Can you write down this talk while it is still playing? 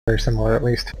Very similar, at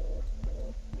least.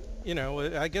 You know,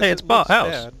 I guess Hey, it's it looks House.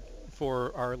 bad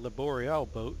for our Le Boreal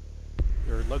boat,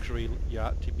 or luxury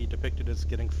yacht, to be depicted as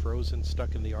getting frozen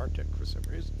stuck in the Arctic for some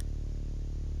reason.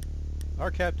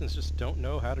 Our captains just don't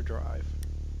know how to drive.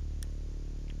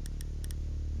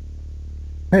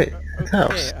 Hey, it's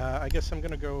House. Okay, I guess I'm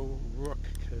gonna go Rook,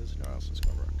 because no one else is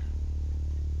going Rook.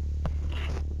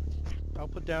 I'll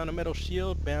put down a metal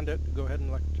shield, Bandit, go ahead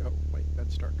and oh, wait,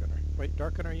 that's Dark Gunner. Wait,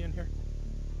 Dark Gunner, are you in here?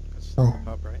 That's Oh. the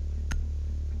pub, right?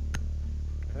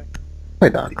 Okay.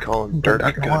 Wait, Doc. You call him Dark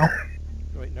Dark Gunner.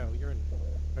 Wait, no, you're in...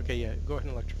 Okay, yeah, go ahead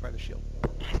and electrify the shield.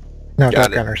 No, Got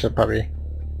Dark it. Gunner said puppy.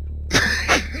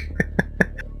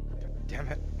 Damn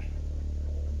it.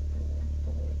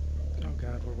 Oh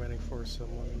god, we're waiting for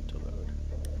someone to load.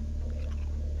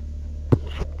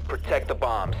 Protect the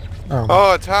bombs.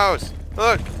 Oh, it's House.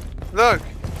 Look, look.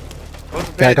 I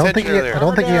wasn't Yeah, paying I don't think attention earlier. I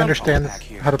don't think he Down. understands Back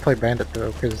here. how to play Bandit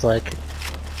though, because like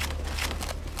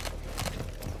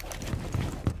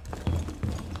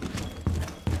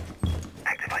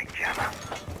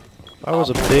I was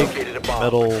a big Located a bomb.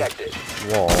 metal Protect it.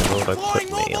 wall. Where would I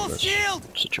put me on this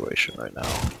situation right now?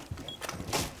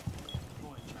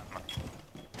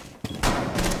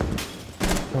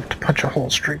 I have to punch a hole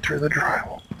straight through the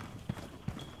drywall.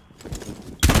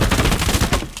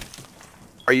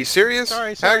 Are you serious?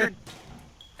 Sorry, Haggard?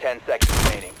 10 seconds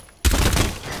remaining.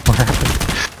 What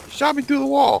happened? You shot me through the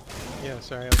wall. Yeah,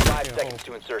 sorry, I was 5 making a seconds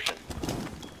to insertion. hole.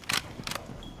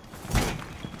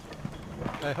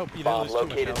 I hope you didn't Bomb lose too much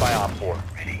located health. by Op 4.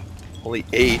 Only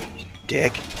 8, you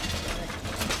dick.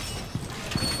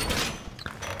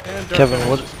 And Dark Kevin, Gunner's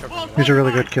what- just covering it Here's up. a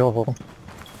really good kill hole.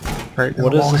 Right in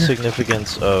What the is wall the here.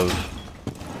 significance of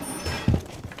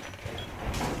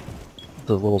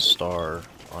the little star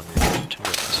on your two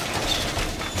messages?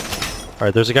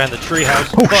 Alright, there's a guy in the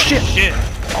treehouse. Oh, Fuck, shit!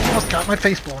 Almost got my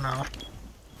face blown off.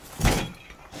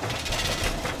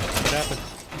 What happened?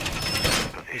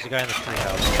 There's a guy in the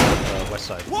treehouse, west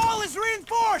side. Wall is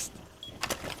reinforced!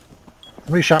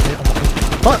 Somebody shot me.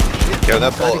 Fuck! Shit! Yeah,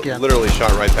 that Died bullet again. literally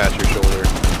shot right past your shoulder.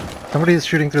 Somebody's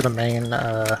shooting through the main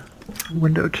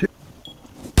window too.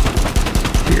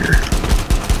 Here.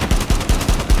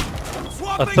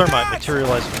 A thermite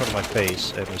materialized in front of my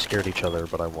face, and we scared each other,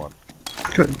 but I won.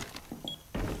 Good.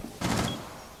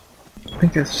 I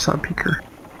think I saw a peeker.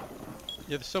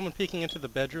 Yeah, there's someone peeking into the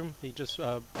bedroom. He just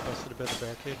busted a bed the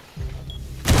barricade.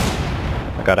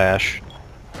 I got Ash.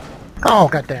 Oh,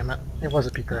 god damn it. It was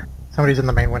a peeker. Somebody's in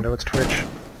the main window, it's Twitch.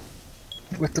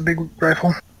 With the big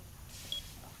rifle.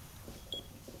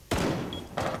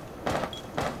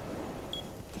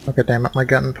 Okay, damn it, my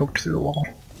gun poked through the wall.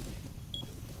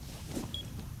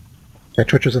 Yeah,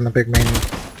 Twitch is in the big main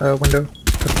window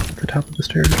at the top of the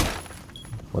stairs.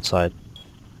 What side?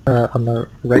 On the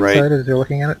right side as you're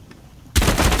looking at it.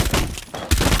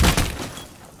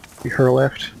 Her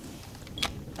left.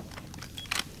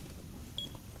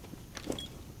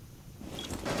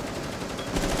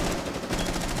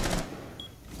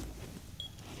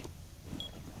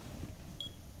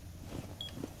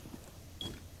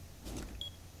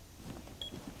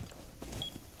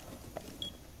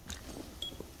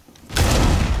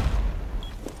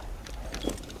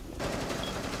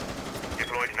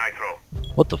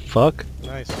 What the fuck?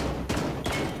 Nice.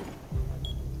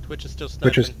 Twitch is still sniping.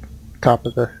 Which is top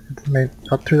of the main,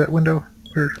 up through that window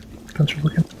where Spencer's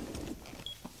looking.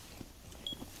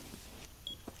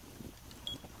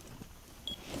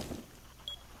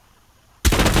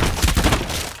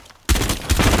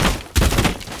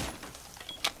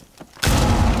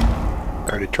 I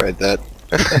already tried that.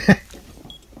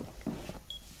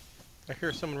 I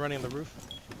hear someone running on the roof.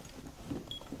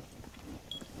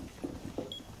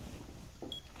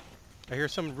 I hear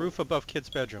some roof above kid's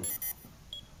bedroom.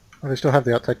 Oh, they still have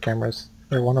the outside cameras.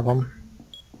 They're one of them.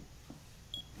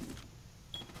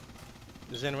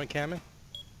 Is anyone camming?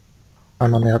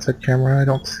 I'm on the outside camera. I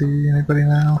don't see anybody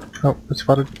now. Oh, I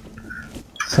spotted.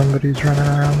 Somebody's running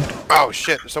around. Oh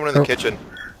shit, there's someone in the Oh. kitchen.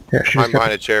 Yeah, she's I'm got...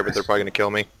 behind a chair, but they're probably gonna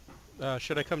kill me.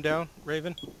 Should I come down,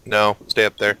 Raven? No, stay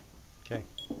up there. Okay.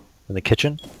 In the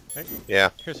kitchen? Yeah.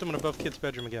 Here's someone above kid's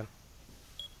bedroom again.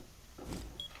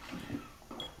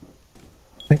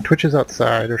 I think Twitch is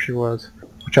outside, or she was.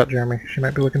 Watch out, Jeremy. She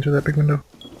might be looking through that big window.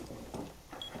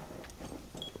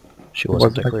 She wasn't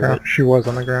on the technically ground. right. She was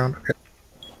on the ground. Okay.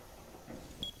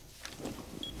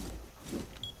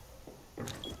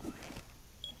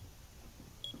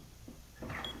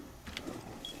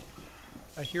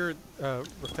 I hear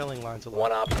repelling lines a lot.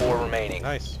 1 Op 4 remaining.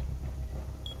 Nice.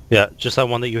 Yeah, just that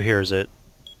one that you hear is it.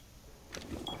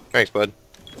 Thanks, bud.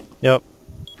 Yep.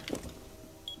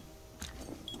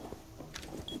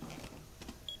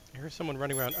 I hear someone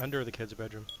running around under the kid's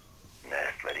bedroom.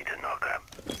 Nest ready to knock up.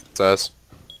 It's us.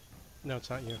 No, it's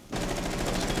not you.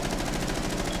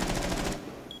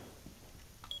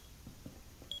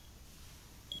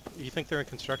 You think they're in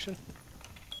construction?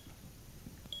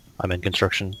 I'm in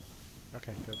construction.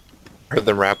 Okay, good. Heard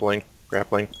them grappling.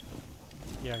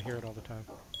 Yeah, I hear it all the time.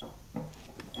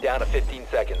 Down to 15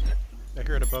 seconds. I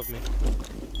hear it above me.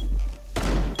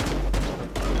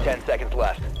 10 seconds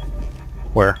left.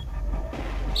 Where?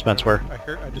 Spence, where?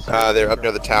 I just. They're up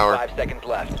near the tower. 5 seconds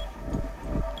left.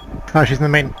 Oh, she's in the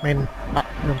main room.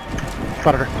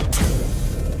 Spotted her.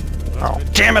 Oh.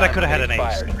 Damn it, I could have had an ace.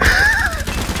 Fired.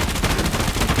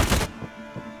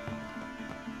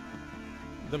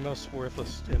 The most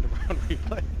worthless end of round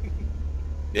replay.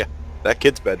 Yeah, that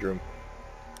kid's bedroom.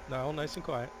 No, nice and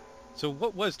quiet. So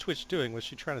what was Twitch doing? Was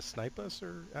she trying to snipe us,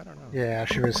 or I don't know? Yeah,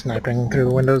 she was sniping through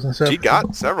the windows and stuff. She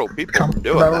got several people from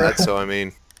doing that, so I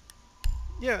mean...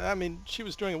 Yeah, I mean, she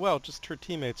was doing it well, just her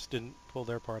teammates didn't pull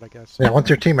their part, I guess. Yeah, once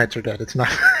your teammates are dead, it's not...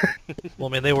 Well,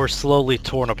 I mean, they were slowly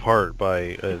torn apart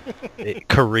by a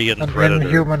Korean An predator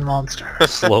inhuman monster.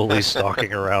 slowly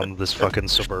stalking around this fucking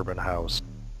suburban house.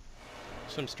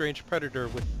 Some strange predator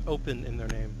with open in their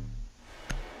name.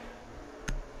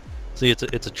 See, it's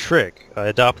a trick. I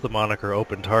adopt the moniker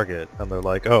Open Target, and they're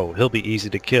like, oh, he'll be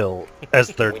easy to kill as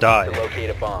they're We need dying. to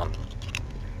locate a bomb.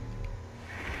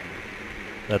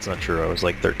 That's not true. I was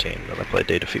like 13 when I played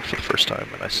Data Feet for the first time,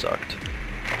 and I sucked.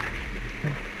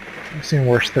 I've seen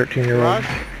worse 13-year-olds. Garage?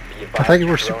 Be I advised thought you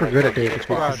your were drone super has good at located Data a Feet.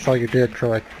 bomb. That's all you did for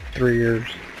like 3 years.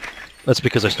 That's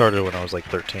because I started when I was like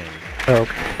 13. Oh,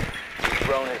 okay.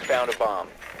 Drone has found a bomb.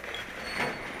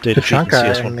 Data The Feet and chunk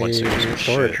CS in 1.6 the was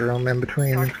storage shit. room in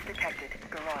between.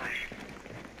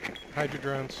 Hide your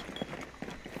drones.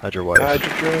 Hide your wife. Hide your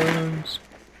drones.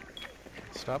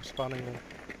 Stop spawning them.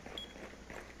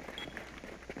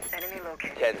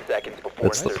 10 seconds before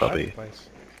That's the insertion. puppy. Place.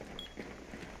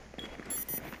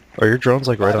 Are your drones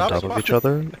like right on Stop top of each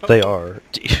spawning. other? They are.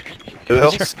 Who the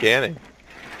hell's scanning?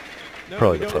 No,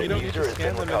 Probably you the don't, you don't puppy. need User to has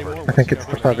scan been them recovered. anymore. I think once it's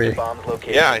you the know puppy. Bomb's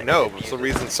located. Yeah, I know. For some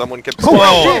reason, someone kept Oh,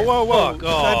 scanning. shit! Whoa, whoa, Fuck whoa!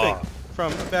 off. Sniping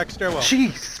from the back stairwell.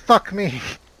 Jeez, fuck me.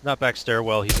 Not back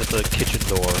stairwell, he's at the kitchen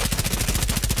door.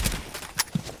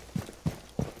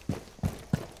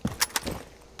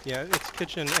 Yeah, it's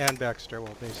kitchen and back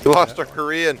stairwell, We basically. lost our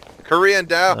Korean. Korean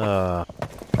down.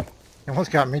 It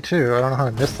almost got me too. I don't know how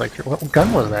I missed like... What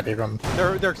gun was that even?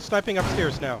 They're sniping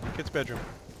upstairs now. Kid's bedroom.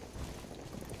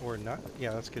 Or not?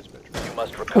 Yeah, that's kid's bedroom. You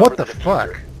must recover What the diffuser.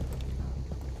 fuck?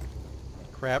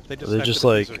 Crap, they just They're sniped just the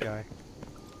like- diffuser guy.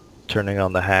 Turning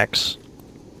on the hacks.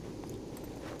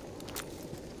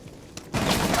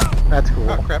 That's cool.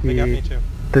 Oh crap, they got He me too.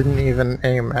 didn't even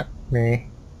aim at me.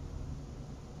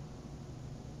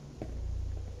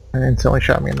 And instantly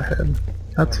shot me in the head.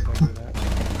 That's... Oh, don't do that.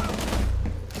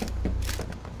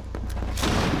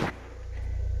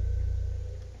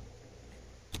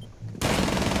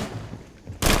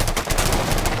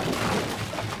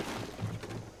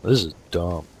 This is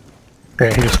dumb.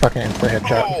 Okay, he just fucking instantly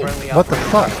headshot. Friendly What the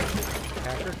fuck?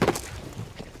 Hacker?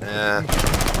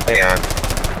 Hang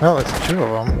on. Well, it's 2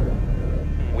 of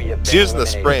them. We have He's been using the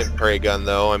spray eliminated. and pray gun,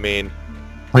 though. I mean,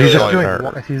 Well, he's Really just doing...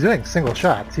 hurt. He's doing single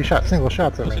shots. He shot single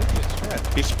shots at Was me. it? It's red.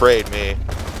 he sprayed me.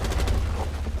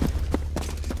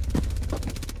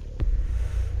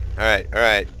 Alright,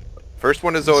 alright. First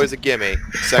one is always a gimme.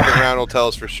 Second round will tell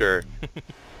us for sure.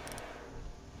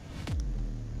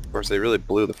 Of course, they really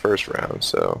blew the first round,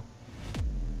 so...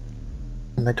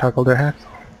 And they toggled their hacks.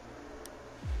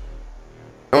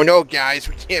 Oh no, guys,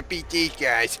 we can't beat these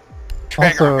guys. Trigger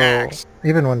Also, hacks.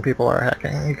 even when people are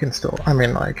hacking, you can still... I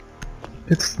mean, like...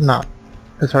 It's not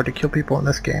as hard to kill people in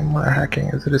this game when they're hacking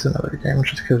as it is in other games,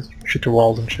 just because you shoot through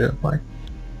walls and shit, like...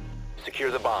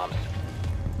 Secure the bombs.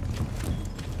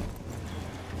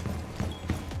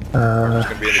 Gonna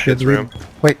be in the should kids' we... room.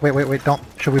 Wait, don't...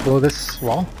 Should we blow this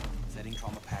wall?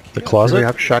 The Do we closet?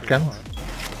 have shotguns?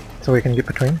 So we can get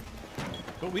between?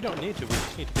 But we don't need to. We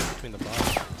just need to get between the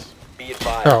bombs. Be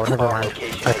advised. Oh, never bomb mind.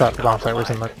 location I thought has the been bomb site was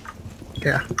in the... compromised.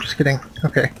 Yeah, just kidding.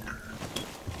 Okay.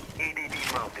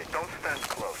 EDD mounted. Don't stand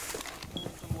close.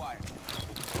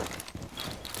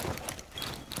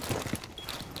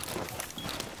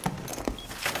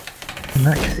 In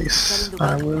that case,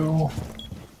 I will...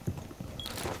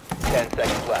 10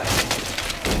 seconds left.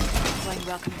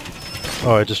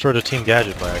 Oh, I destroyed a team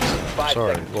gadget by accident. 5 I'm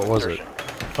sorry. seconds What to was it? insertion.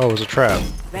 Oh, it was a trap.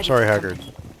 I'm sorry, Haggard.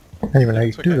 I didn't even know you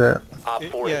It's could do okay. that. Op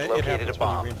 4 yeah, has it located happens a when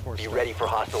you bomb. reinforce Be it. ready for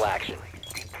hostile action.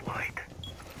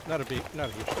 Not a huge deal.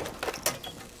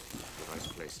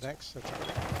 Thanks. That's all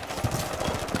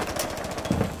right.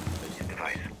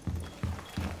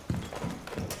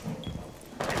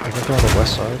 think they're on the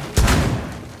west side.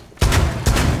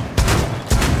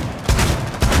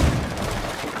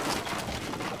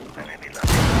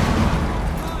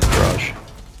 Garage.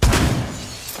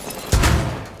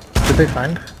 Did they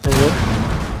find the wood?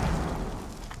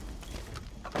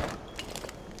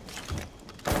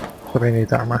 Somebody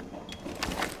needs armor.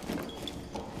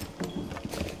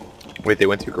 Wait, they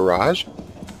went through garage?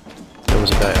 There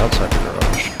was a guy outside the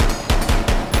garage.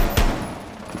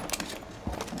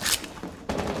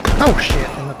 Oh shit!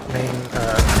 In the main,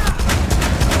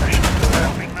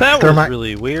 That was Thermite-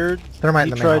 really weird. Thermite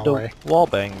He in the main tried to hallway.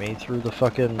 wallbang me through the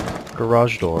fucking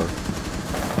garage door.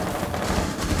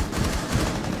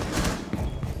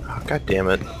 Oh, God damn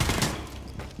it.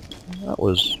 That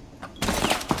was...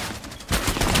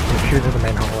 Shoot in the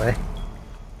main hallway.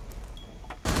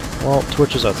 Well,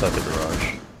 Twitch is outside the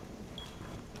garage.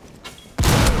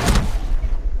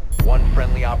 One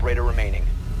friendly operator remaining.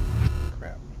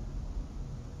 Crap.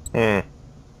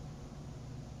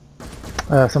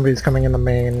 Somebody's coming in the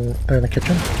main, in the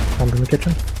kitchen. One's in the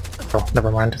kitchen. Oh,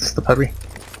 never mind, it's the puppy.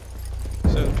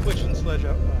 So Twitch and Sledge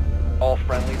out. All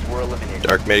friendlies were eliminated.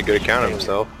 Dark made a good account of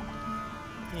himself.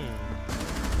 They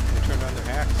turned on their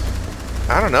hacks.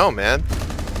 I don't know, man.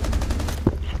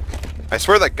 I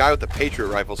swear that guy with the Patriot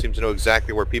rifle seems to know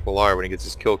exactly where people are when he gets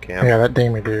his kill cam. Yeah, that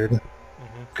Damie dude.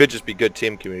 Could just be good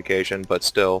team communication, but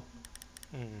still.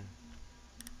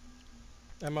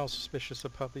 I'm all suspicious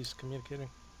of puppies communicating.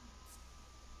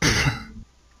 I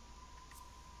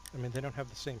mean, they don't have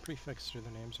the same prefix to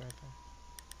their names or anything.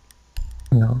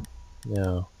 No.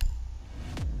 Yeah.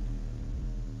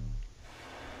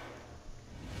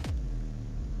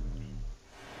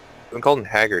 I'm calling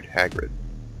him Hagrid.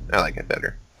 I like it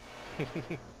better.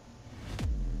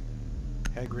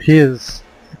 Hagrid. He is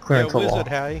Yeah, clearance of Wizard wall.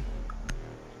 Harry.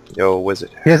 Yo,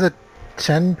 Wizard. He has a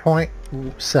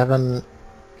 10.7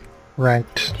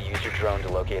 ranked, To use your drone to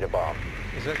locate a bomb.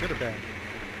 Is that good or bad?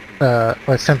 well,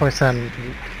 it's 10.7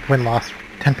 win-loss,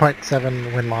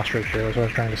 10.7 win-loss ratio is what I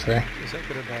was trying to say. Is that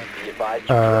good or bad? Be advised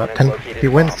your drone has 10, located he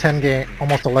a wins bomb. 10 game,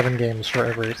 almost 11 games for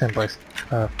every same place,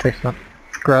 basement,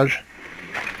 garage.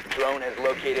 Drone has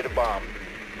located a bomb.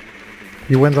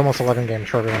 He wins almost 11 games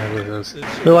for everyone he loses.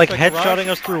 They're like Garage? headshotting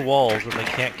us through walls and they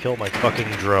can't kill my fucking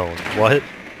drone. What?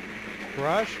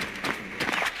 Garage?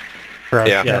 Garage,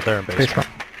 Yeah, they're in basement.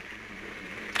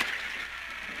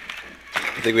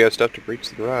 I think we have stuff to breach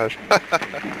the garage. 10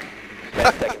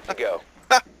 seconds to go.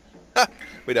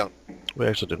 We don't. We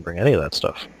actually didn't bring any of that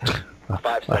stuff.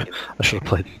 5 seconds. I should have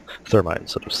played Thermite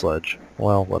instead of Sledge.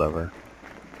 Well, whatever.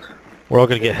 We're all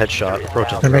gonna get headshot.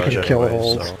 Approaching the They're making garage kill anyway,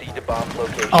 holes. so... Proceed to bomb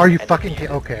location. Are you and fucking defuse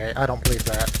it. okay? I don't believe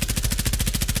that.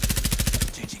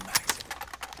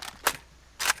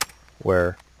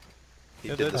 Where? He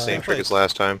Yeah, did the that's same the trick place. as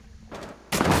last time.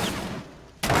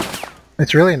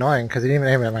 It's really annoying because he didn't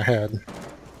even aim it at my head.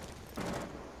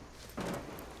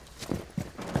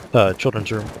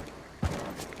 Children's room.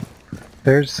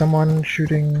 There's someone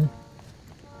shooting.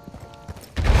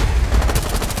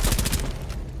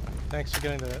 Thanks for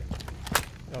getting that.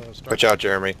 Oh, that was dark. Watch out,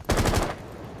 Jeremy.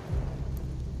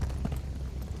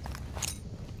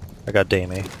 I got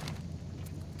Damie.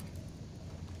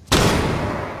 I'm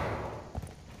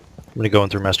gonna go in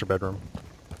through master bedroom.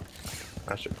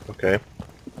 Okay.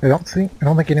 I don't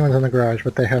think anyone's in the garage,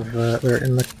 but they have. They're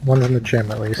in the one's in the gym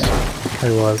at least.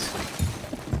 There was.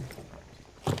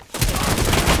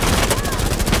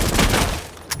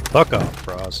 Fuck off,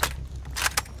 Frost.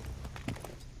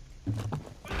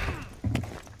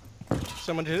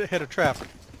 Someone hit a trap.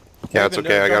 Yeah, it's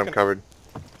Even okay. I got Dark him covered.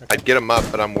 I'd get him up,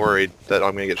 but I'm worried that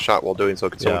I'm gonna get shot while doing so.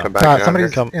 Could someone Yeah. come back down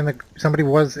Somebody's here? in the. Somebody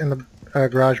was in the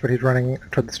garage, but he's running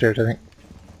toward the stairs. I think.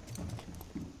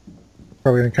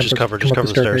 Probably gonna come. Just cover come the up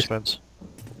stairs, staircase. Vince.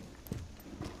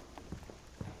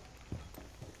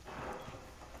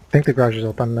 I think the garage is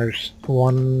open. There's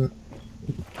one.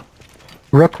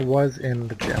 Rook was in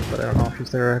the gym, but I don't know if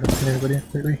he's there. I haven't seen anybody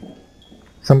lately.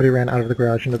 Somebody ran out of the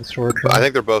garage into the storage room. I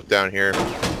think they're both down here.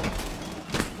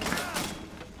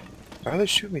 Why are they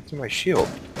shooting me through my shield?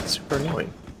 That's super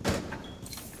annoying.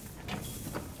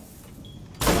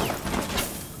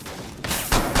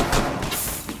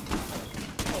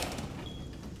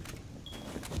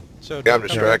 So Yeah, I'm don't come,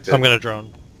 distracted. I'm gonna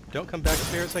drone. don't come back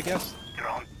upstairs, I guess.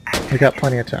 We got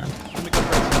plenty of time. Let me go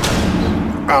break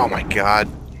some- Oh my god.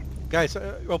 Guys,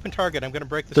 open target. I'm gonna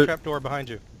break this There- trap door behind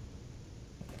you.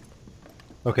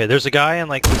 Okay, there's a guy in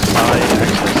like the side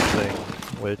access thing,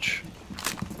 which...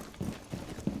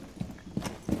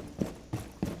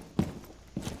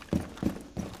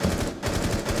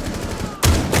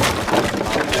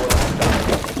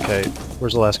 Okay,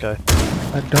 where's the last guy?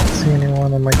 I don't see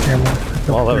anyone on my camera.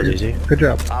 Well, that was easy. Good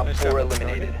job. Op Nice 4 job.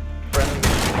 eliminated. Friendly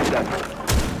mission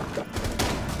successful.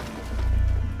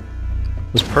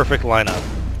 This perfect lineup.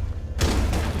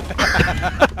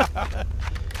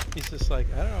 He's just like,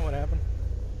 I don't know what happened.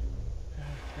 Okay.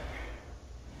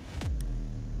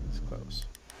 It's close.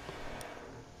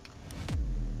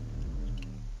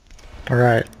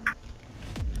 Alright.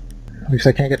 At least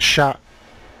I can't get shot.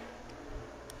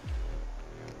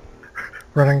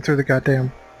 Running through the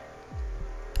goddamn...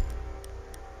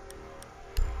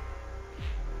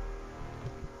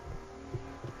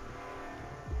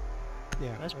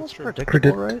 Yeah, That's that's true.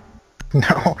 predictable, right?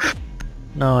 No.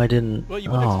 No, I didn't. Well, you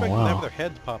would Oh, expect them to have wow. their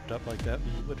heads popped up like that,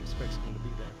 but you would expect someone to be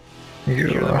there.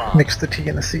 You mix the T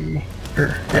and the C.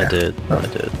 Or, I yeah. did. Oh, I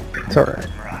did. It's alright.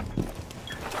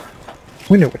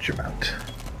 We know what you meant.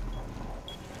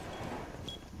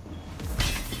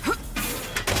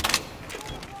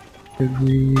 Did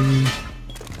we...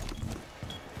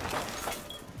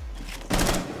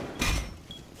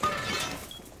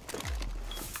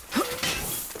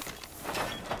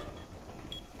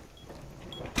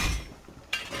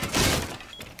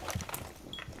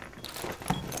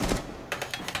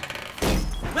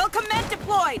 Welcome men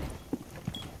deployed!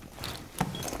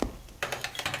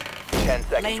 10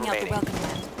 seconds Laying out the remaining. welcome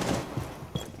mat.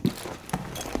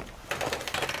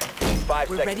 5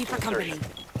 We're seconds ready for to company.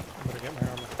 insertion. I'm gonna get my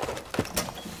armor.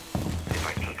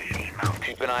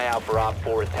 Keep an eye out for Op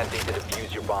 4 attempting to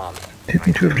defuse your bombs.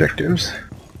 Taking two objectives.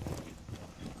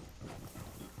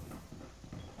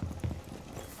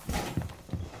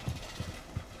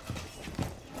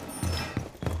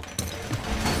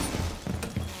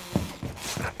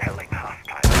 Repelling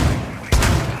hostile.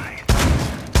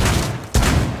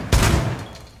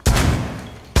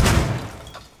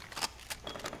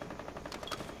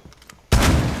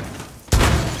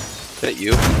 Is that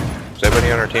you? Is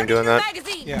everybody on our team doing that?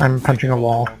 Magazine! Yeah. I'm punching a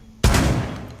wall.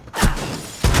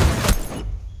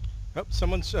 Oh,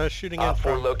 someone's shooting in Op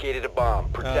 4 from located a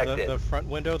bomb. Protect the it. front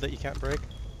window that you can't break.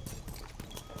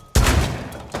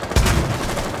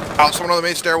 Oh, someone on the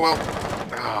main stairwell.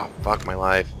 Oh, fuck my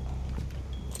life.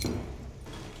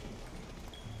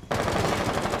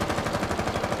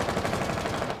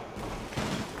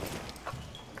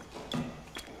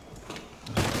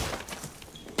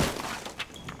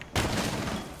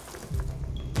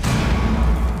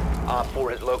 Op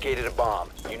 4 has located a bomb.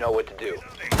 You know what to do.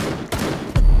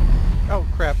 Oh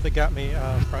crap, they got me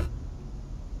front.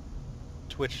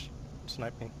 Twitch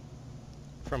sniped me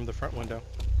from the front window.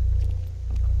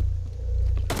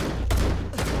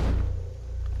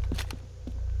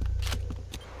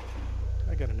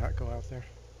 I gotta not go out there.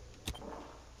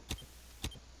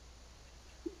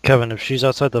 Kevin, if she's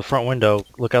outside the front window,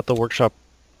 look out the workshop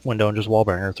window and just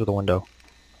wallbang her through the window.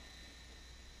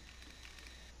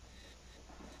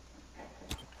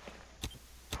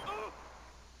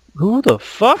 Who the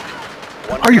fuck?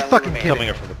 One Are you friendly fucking remaining. Coming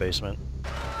up from the basement.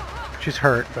 She's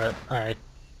hurt, but alright.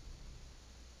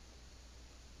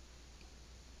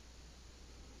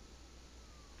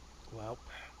 Well,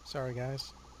 sorry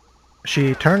guys.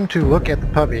 She turned to look at the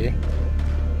puppy.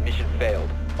 Mission failed.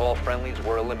 All friendlies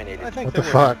were eliminated. I think What they the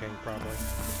were fuck? looking, probably.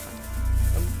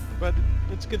 But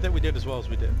it's good that we did as well as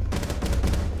we did.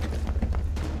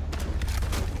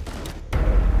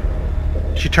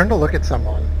 She turned to look at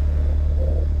someone.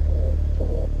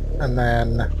 And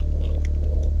then...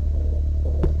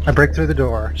 I break through the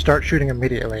door, start shooting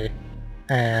immediately,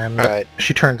 and Alright.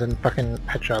 she turns and fucking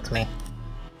headshots me.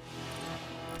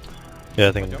 Yeah,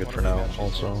 I think I I'm don't good for wanna now, do that,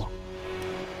 also.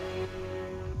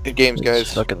 Good games, It's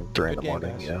guys. fucking 3 in Good the game,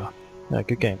 morning, guys. yeah. Yeah,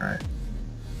 good game. Alright.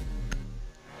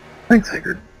 Thanks,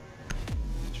 Haggard.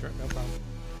 Sure, no problem.